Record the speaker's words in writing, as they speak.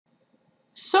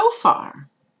So far,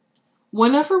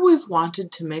 whenever we've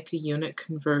wanted to make a unit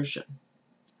conversion,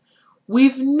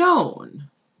 we've known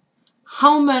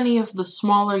how many of the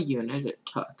smaller unit it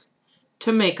took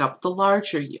to make up the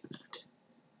larger unit.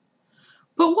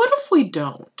 But what if we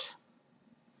don't?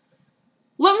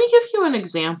 Let me give you an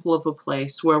example of a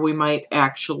place where we might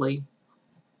actually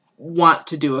want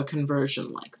to do a conversion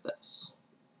like this.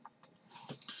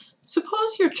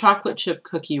 Suppose your chocolate chip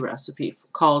cookie recipe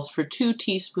calls for 2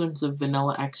 teaspoons of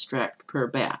vanilla extract per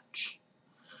batch.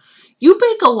 You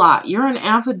bake a lot, you're an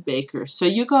avid baker, so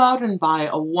you go out and buy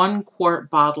a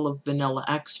 1-quart bottle of vanilla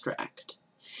extract.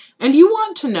 And you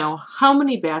want to know how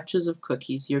many batches of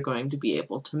cookies you're going to be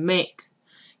able to make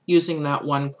using that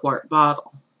 1-quart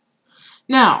bottle.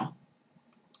 Now,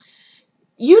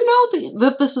 you know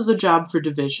that this is a job for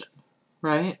division,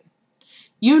 right?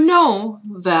 You know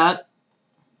that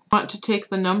you want to take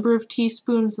the number of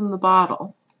teaspoons in the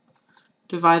bottle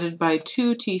divided by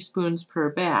 2 teaspoons per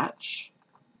batch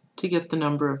to get the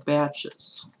number of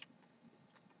batches.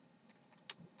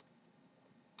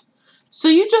 So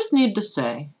you just need to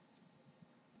say,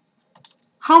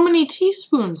 how many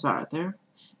teaspoons are there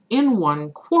in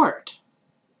 1 quart?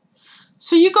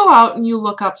 So you go out and you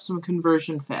look up some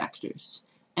conversion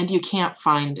factors, and you can't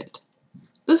find it.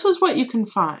 This is what you can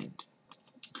find.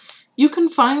 You can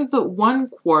find that 1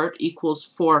 quart equals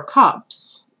 4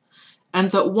 cups, and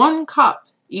that 1 cup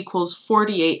equals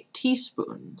 48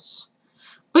 teaspoons.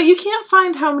 But you can't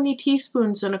find how many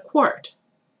teaspoons in a quart.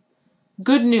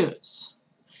 Good news.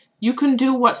 You can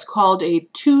do what's called a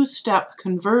 2-step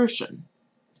conversion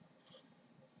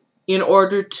in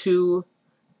order to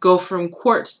go from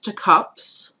quarts to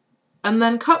cups, and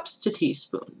then cups to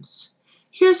teaspoons.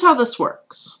 Here's how this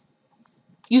works.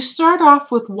 You start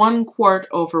off with 1 quart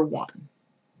over 1.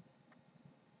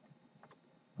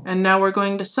 And now we're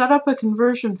going to set up a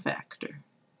conversion factor.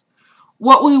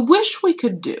 What we wish we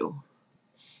could do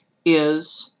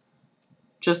is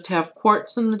just have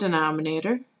quarts in the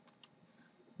denominator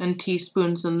and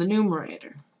teaspoons in the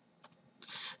numerator.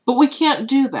 But we can't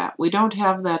do that. We don't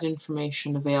have that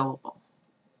information available.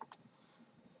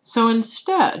 So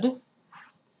instead,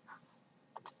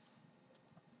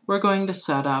 we're going to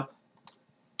set up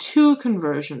 2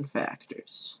 conversion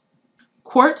factors.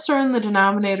 Quarts are in the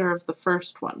denominator of the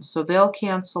first one, so they'll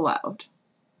cancel out.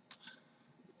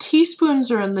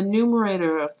 Teaspoons are in the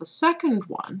numerator of the second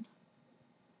one,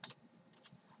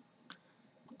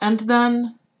 and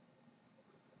then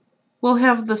we'll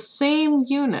have the same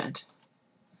unit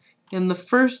in the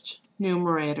first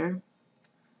numerator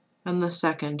and the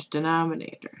second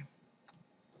denominator.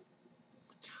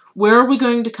 Where are we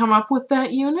going to come up with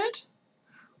that unit?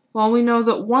 Well, we know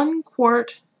that 1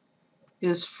 quart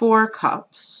is 4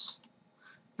 cups,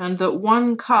 and that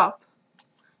 1 cup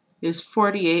is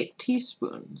 48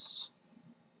 teaspoons.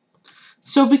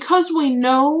 So because we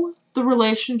know the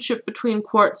relationship between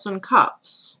quarts and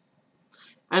cups,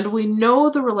 and we know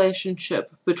the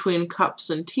relationship between cups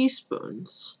and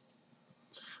teaspoons,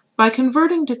 by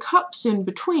converting to cups in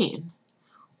between,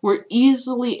 we're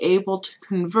easily able to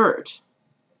convert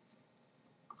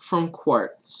from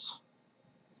quarts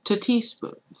to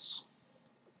teaspoons.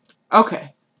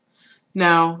 Okay,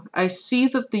 now I see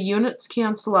that the units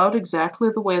cancel out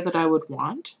exactly the way that I would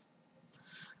want.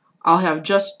 I'll have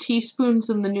just teaspoons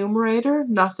in the numerator,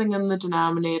 nothing in the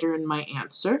denominator in my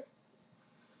answer.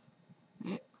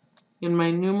 In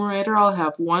my numerator, I'll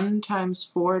have 1 times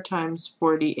 4 times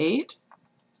 48.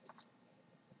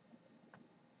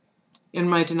 In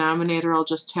my denominator, I'll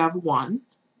just have 1.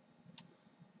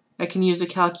 I can use a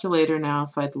calculator now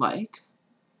if I'd like.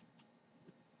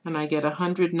 And I get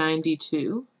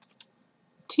 192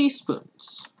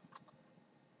 teaspoons.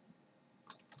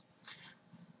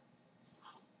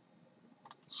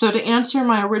 So to answer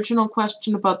my original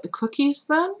question about the cookies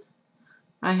then,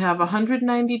 I have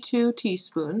 192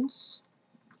 teaspoons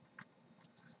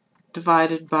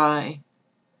divided by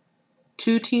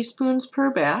 2 teaspoons per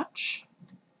batch.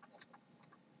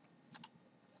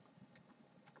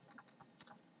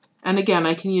 And again,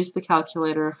 I can use the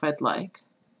calculator if I'd like.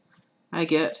 I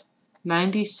get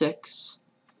 96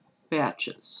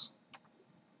 batches.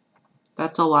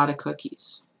 That's a lot of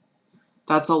cookies.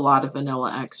 That's a lot of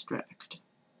vanilla extract.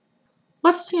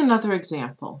 Let's see another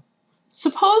example.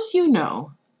 Suppose you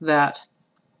know that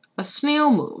a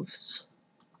snail moves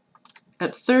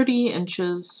at 30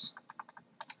 inches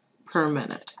per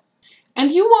minute.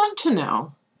 And you want to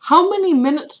know how many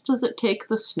minutes does it take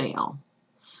the snail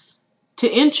to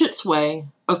inch its way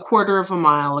 1/4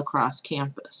 mile across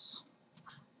campus.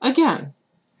 Again,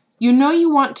 you know you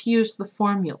want to use the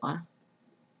formula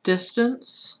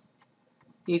distance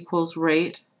equals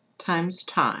rate times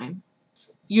time.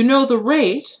 You know the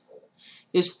rate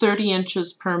is 30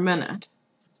 inches per minute,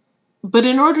 but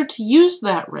in order to use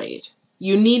that rate,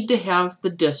 you need to have the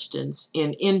distance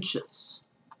in inches.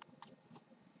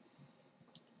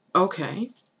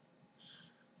 Okay.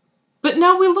 But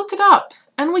now we look it up,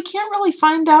 and we can't really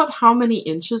find out how many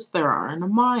inches there are in a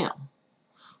mile.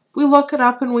 We look it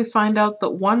up and we find out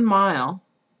that 1 mile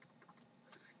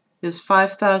is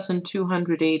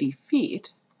 5,280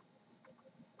 feet.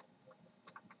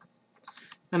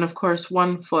 And of course,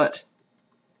 1 foot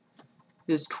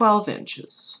is 12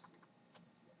 inches.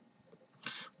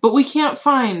 But we can't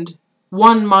find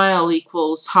 1 mile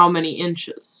equals how many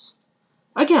inches.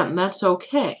 Again, that's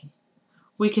okay.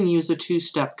 We can use a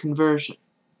two-step conversion.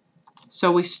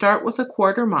 So we start with a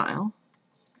quarter mile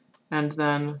and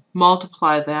then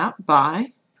multiply that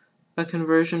by a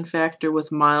conversion factor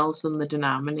with miles in the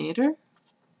denominator,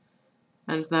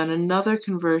 and then another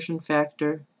conversion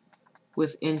factor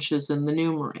with inches in the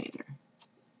numerator.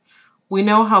 We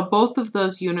know how both of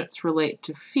those units relate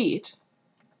to feet,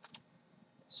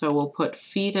 so we'll put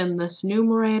feet in this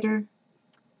numerator,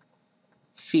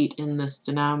 feet in this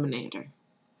denominator.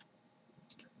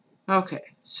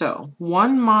 Okay, so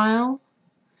 1 mile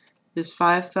is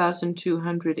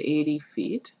 5,280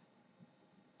 feet.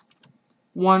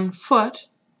 1 foot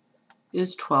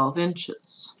is 12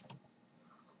 inches.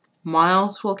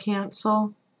 Miles will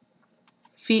cancel,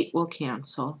 feet will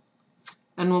cancel,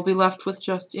 and we'll be left with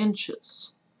just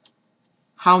inches.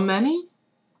 How many?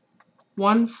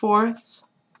 1/4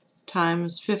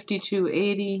 times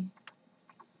 5280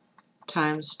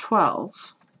 times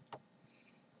 12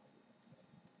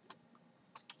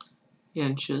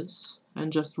 inches,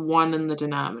 and just 1 in the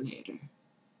denominator.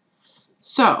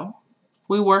 So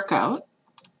we work out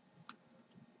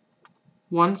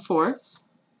 1/4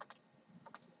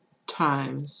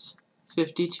 times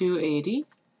 5280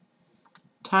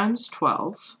 times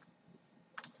 12,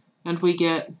 and we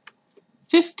get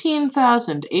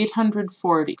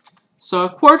 15,840. So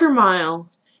a quarter mile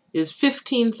is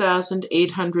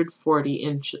 15,840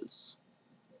 inches.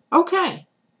 Okay.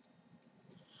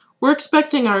 We're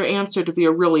expecting our answer to be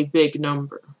a really big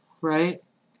number, right?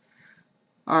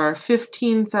 Our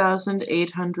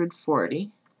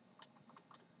 15,840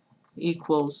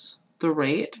 equals the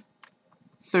rate,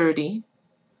 30,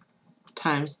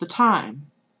 times the time.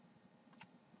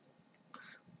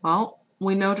 Well,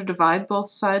 we know to divide both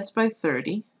sides by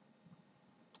 30,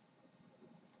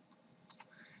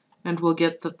 and we'll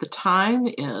get that the time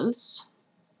is,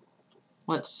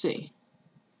 let's see,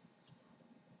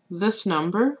 this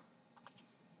number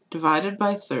divided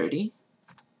by 30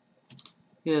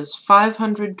 is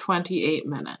 528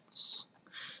 minutes.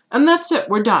 And that's it,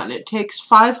 we're done. It takes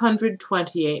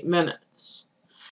 528 minutes.